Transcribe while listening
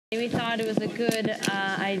We thought it was a good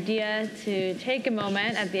idea to take a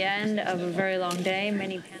moment at the end of a very long day,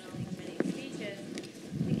 many panels and many speeches,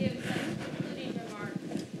 to give some concluding remarks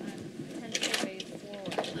on potential ways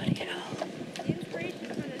forward. The inspiration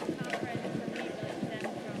for this conference for me really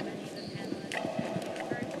stems from many of the panelists who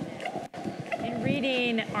heard today. In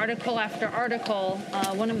reading article after article,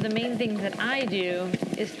 one of the main things that I do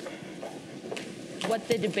is what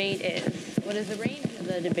the debate is. What is the range of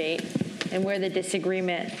the debate? And where the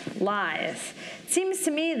disagreement lies. It seems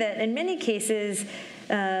to me that in many cases,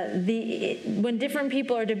 when different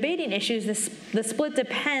people are debating issues, the split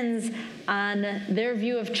depends on their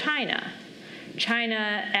view of China.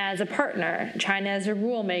 China as a partner, China as a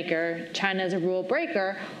rule maker, China as a rule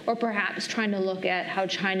breaker, or perhaps trying to look at how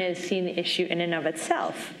China is seeing the issue in and of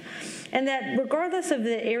itself. And that regardless of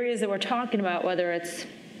the areas that we're talking about, whether it's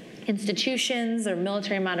institutions or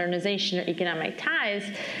military modernization or economic ties,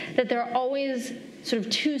 that there are always sort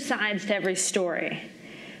of two sides to every story.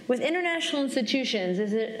 With international institutions,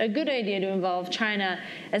 is it a good idea to involve China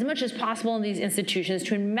as much as possible in these institutions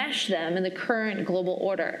to enmesh them in the current global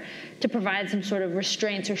order, to provide some sort of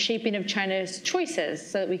restraints or shaping of China's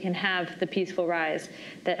choices so that we can have the peaceful rise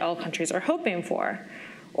that all countries are hoping for?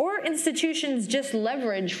 Or institutions just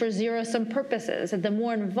leverage for zero-sum purposes, that the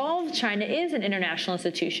more involved China is in international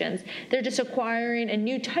institutions, they're just acquiring a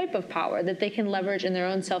new type of power that they can leverage in their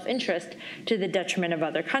own self-interest to the detriment of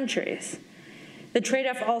other countries. The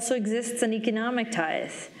trade-off also exists in economic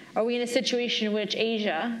ties. Are we in a situation in which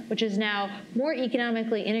Asia, which is now more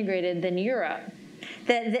economically integrated than Europe,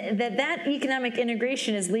 that economic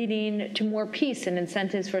integration is leading to more peace and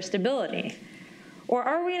incentives for stability? Or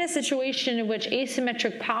are we in a situation in which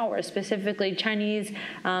asymmetric power, specifically Chinese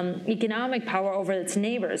economic power over its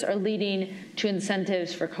neighbors, are leading to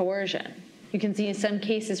incentives for coercion? You can see some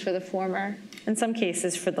cases for the former and some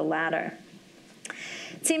cases for the latter.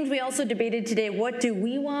 It seems we also debated today, what do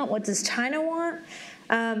we want? What does China want?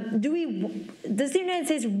 Does the United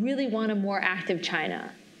States really want a more active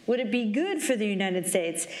China? Would it be good for the United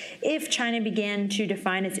States if China began to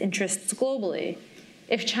define its interests globally?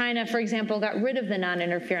 If China, for example, got rid of the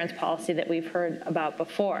non-interference policy that we've heard about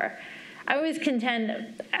before? I always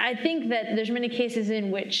contend, I think that there's many cases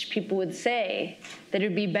in which people would say that it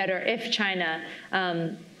would be better if China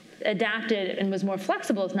adapted and was more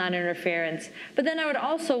flexible with non-interference. But then I would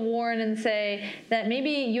also warn and say that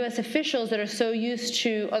maybe U.S. officials that are so used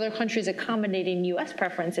to other countries accommodating U.S.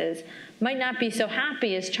 preferences might not be so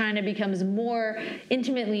happy as China becomes more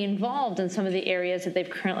intimately involved in some of the areas that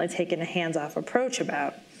they've currently taken a hands-off approach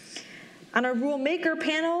about. On our rule maker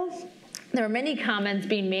panel, there were many comments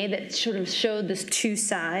being made that sort of showed this two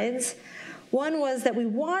sides. One was that we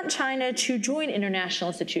want China to join international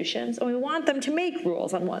institutions, and we want them to make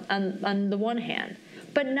rules on the one hand,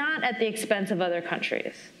 but not at the expense of other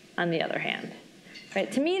countries on the other hand.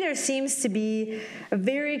 Right? To me, there seems to be a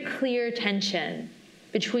very clear tension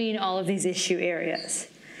between all of these issue areas.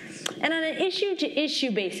 And on an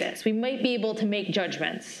issue-to-issue basis, we might be able to make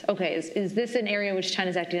judgments. Okay, is this an area in which China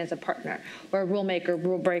is acting as a partner, or a rule maker,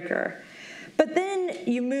 rule breaker? But then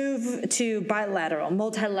you move to bilateral,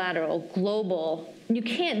 multilateral, global. You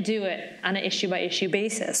can't do it on an issue-by-issue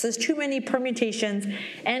basis. There's too many permutations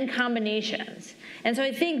and combinations. And so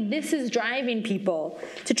I think this is driving people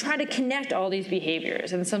to try to connect all these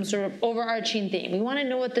behaviors in some sort of overarching theme. We want to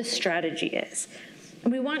know what the strategy is.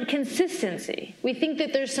 And we want consistency. We think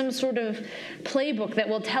that there's some sort of playbook that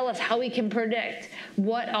will tell us how we can predict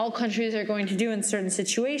what all countries are going to do in certain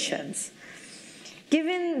situations.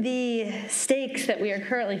 Given the stakes that we are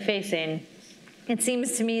currently facing, it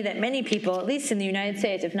seems to me that many people, at least in the United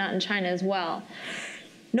States, if not in China as well,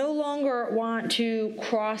 no longer want to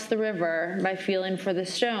cross the river by feeling for the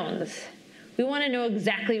stones. We want to know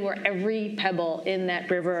exactly where every pebble in that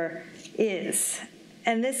river is.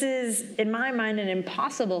 And this is, in my mind, an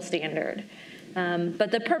impossible standard.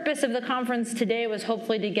 But the purpose of the conference today was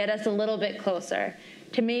hopefully to get us a little bit closer,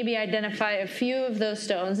 to maybe identify a few of those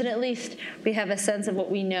stones, and at least we have a sense of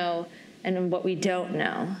what we know and what we don't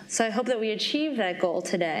know. So I hope that we achieve that goal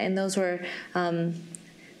today, and those were,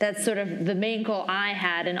 that's sort of the main goal I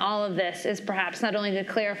had in all of this, is perhaps not only to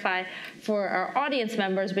clarify for our audience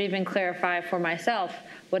members, but even clarify for myself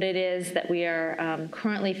what it is that we are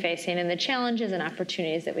currently facing and the challenges and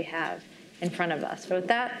opportunities that we have in front of us. But with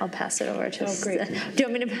that, I'll pass it over to... Oh, great. Do you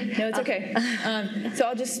want me to... No, it's okay. So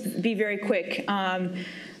I'll just be very quick.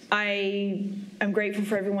 I'm grateful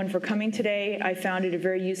for everyone for coming today. I found it a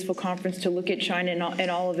very useful conference to look at China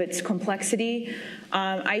and all of its complexity.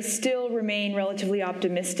 I still remain relatively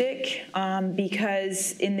optimistic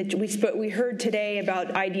because we heard today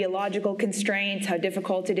about ideological constraints, how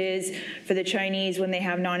difficult it is for the Chinese when they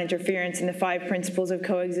have non-interference and the 5 principles of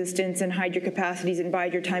coexistence and hide your capacities and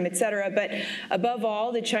bide your time, et cetera. But above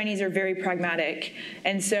all, the Chinese are very pragmatic.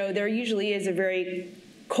 And so there usually is a very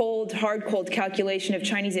hard-cold calculation of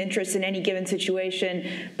Chinese interests in any given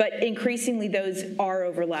situation, but increasingly those are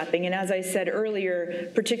overlapping. And as I said earlier,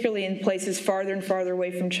 particularly in places farther and farther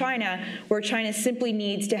away from China, where China simply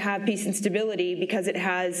needs to have peace and stability because it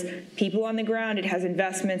has people on the ground, it has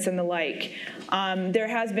investments and the like. There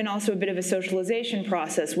has been also a bit of a socialization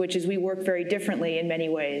process, which is we work very differently in many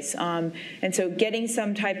ways. And so getting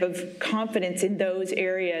some type of confidence in those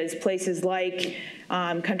areas, places like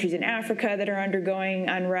countries in Africa that are undergoing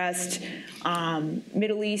unrest,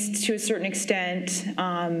 Middle East to a certain extent,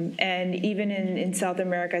 and even in South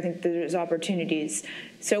America, I think there's opportunities.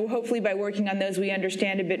 So hopefully by working on those, we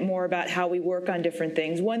understand a bit more about how we work on different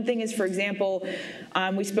things. One thing is, for example,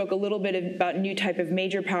 we spoke a little bit about new type of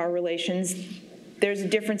major power relations. There's a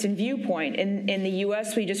difference in viewpoint. In the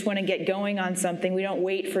U.S., we just want to get going on something. We don't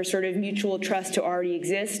wait for sort of mutual trust to already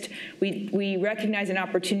exist. We recognize an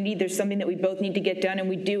opportunity. There's something that we both need to get done, and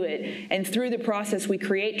we do it. And through the process, we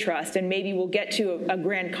create trust, and maybe we'll get to a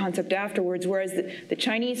grand concept afterwards, whereas the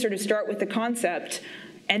Chinese sort of start with the concept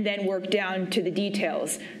and then work down to the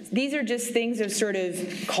details. These are just things of sort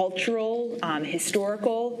of cultural,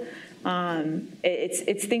 historical.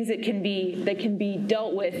 It's things that can be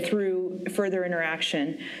dealt with through further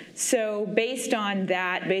interaction. So based on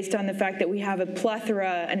that, based on the fact that we have a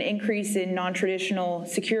plethora, an increase in non-traditional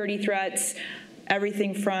security threats,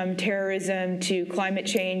 everything from terrorism to climate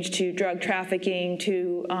change to drug trafficking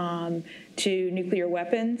to nuclear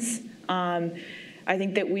weapons, I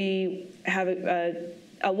think that we have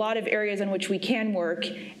a lot of areas on which we can work,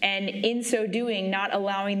 and in so doing, not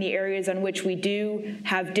allowing the areas on which we do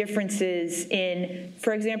have differences in,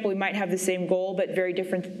 for example, we might have the same goal but very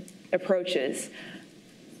different approaches,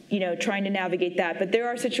 trying to navigate that. But there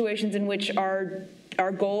are situations in which our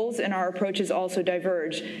goals and our approaches also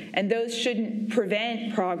diverge, and those shouldn't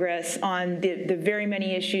prevent progress on the very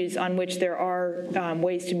many issues on which there are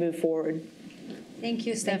ways to move forward. Thank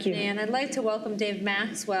you, Stephanie. Thank you. And I'd like to welcome Dave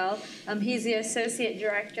Maxwell. He's the Associate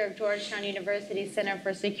Director of Georgetown University's Center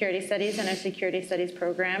for Security Studies and our Security Studies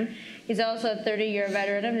program. He's also a 30-year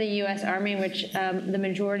veteran of the U.S. Army, which the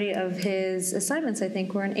majority of his assignments, I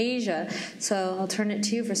think, were in Asia. So I'll turn it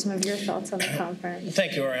to you for some of your thoughts on the conference.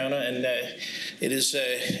 Thank you, Oriana. And it's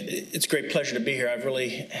a great pleasure to be here. I've really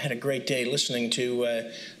had a great day listening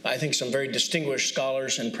to, I think, some very distinguished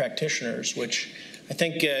scholars and practitioners, which I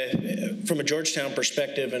think from a Georgetown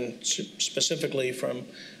perspective, and specifically from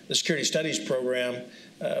the Security Studies program,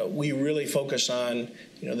 we really focus on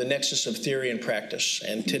the nexus of theory and practice.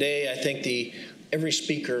 And today, I think every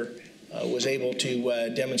speaker was able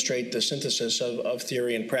to demonstrate the synthesis of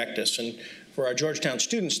theory and practice. And for our Georgetown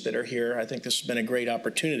students that are here, I think this has been a great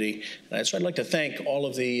opportunity. So I'd like to thank all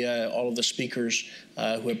of the speakers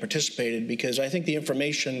who have participated, because I think the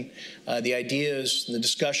information, the ideas, the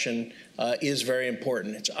discussion is very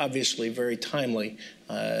important. It's obviously very timely.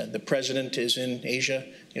 The president is in Asia,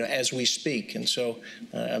 as we speak, and so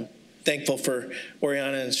I'm thankful for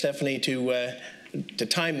Oriana and Stephanie to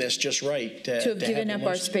time this just right. To have given up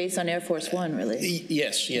our space on Air Force One, really.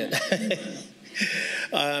 Yes, yeah.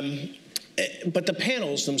 But the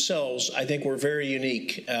panels themselves, I think, were very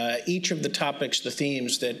unique. Each of the topics, the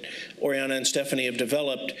themes that Oriana and Stephanie have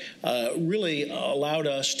developed really allowed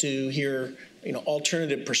us to hear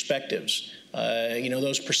alternative perspectives.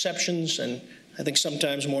 Those perceptions, and I think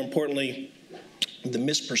sometimes more importantly, the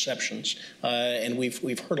misperceptions. And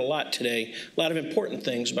we've heard a lot today, a lot of important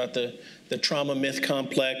things about the trauma myth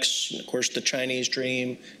complex, and of course the Chinese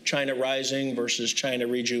dream, China rising versus China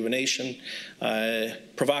rejuvenation,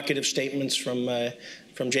 provocative statements from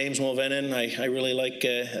James Mulvenin. I really like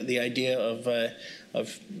the idea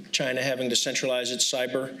of China having to centralize its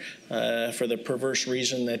cyber for the perverse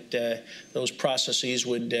reason that those processes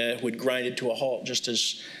would grind it to a halt, just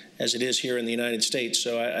as it is here in the United States.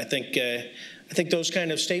 So I think those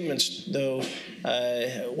kind of statements, though,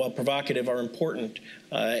 while provocative, are important.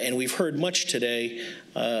 And we've heard much today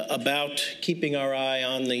about keeping our eye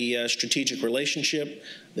on the strategic relationship,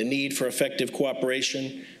 the need for effective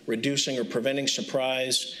cooperation, reducing or preventing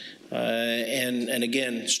surprise, and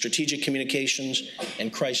again, strategic communications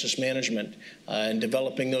and crisis management, and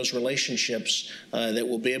developing those relationships that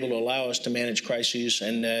will be able to allow us to manage crises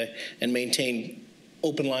and maintain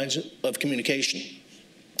open lines of communication.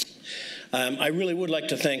 I really would like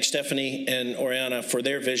to thank Stephanie and Oriana for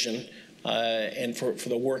their vision and for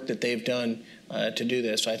the work that they've done to do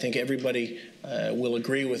this. I think everybody will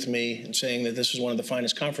agree with me in saying that this is one of the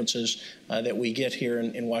finest conferences that we get here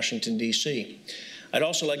in Washington, D.C. I'd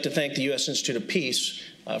also like to thank the U.S. Institute of Peace,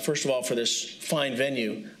 first of all, for this fine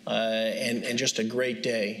venue and just a great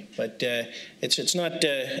day. But it's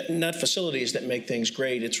not facilities that make things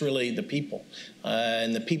great. It's really the people.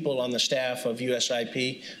 And the people on the staff of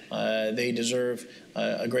USIP, they deserve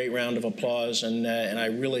a great round of applause. And I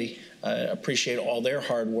really appreciate all their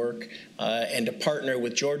hard work. And to partner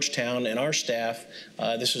with Georgetown and our staff,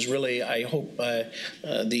 this is really, I hope,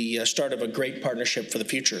 the start of a great partnership for the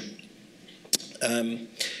future.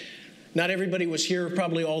 Not everybody was here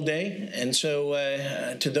probably all day, and so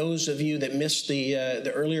to those of you that missed the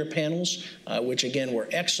earlier panels, which again were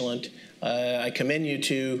excellent, I commend you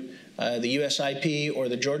to the USIP or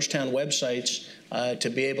the Georgetown websites to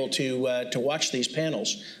be able to watch these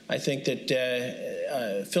panels. I think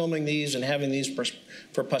that filming these and having these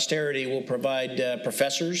for posterity will provide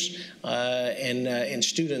professors and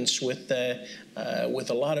students with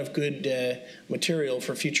a lot of good material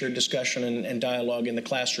for future discussion and dialogue in the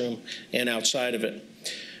classroom and outside of it.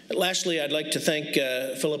 Lastly, I'd like to thank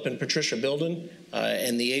Philip and Patricia Bilden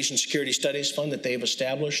and the Asian Security Studies Fund that they've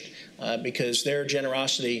established because their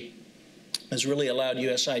generosity has really allowed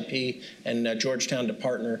USIP and Georgetown to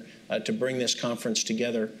partner to bring this conference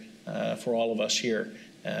together for all of us here.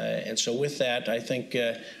 And so with that, I think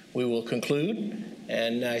we will conclude.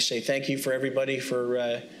 And I say thank you for everybody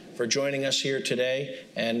for joining us here today.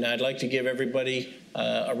 And I'd like to give everybody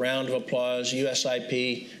a round of applause,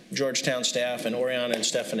 USIP, Georgetown staff, and Oriana and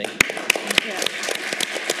Stephanie. Thank you.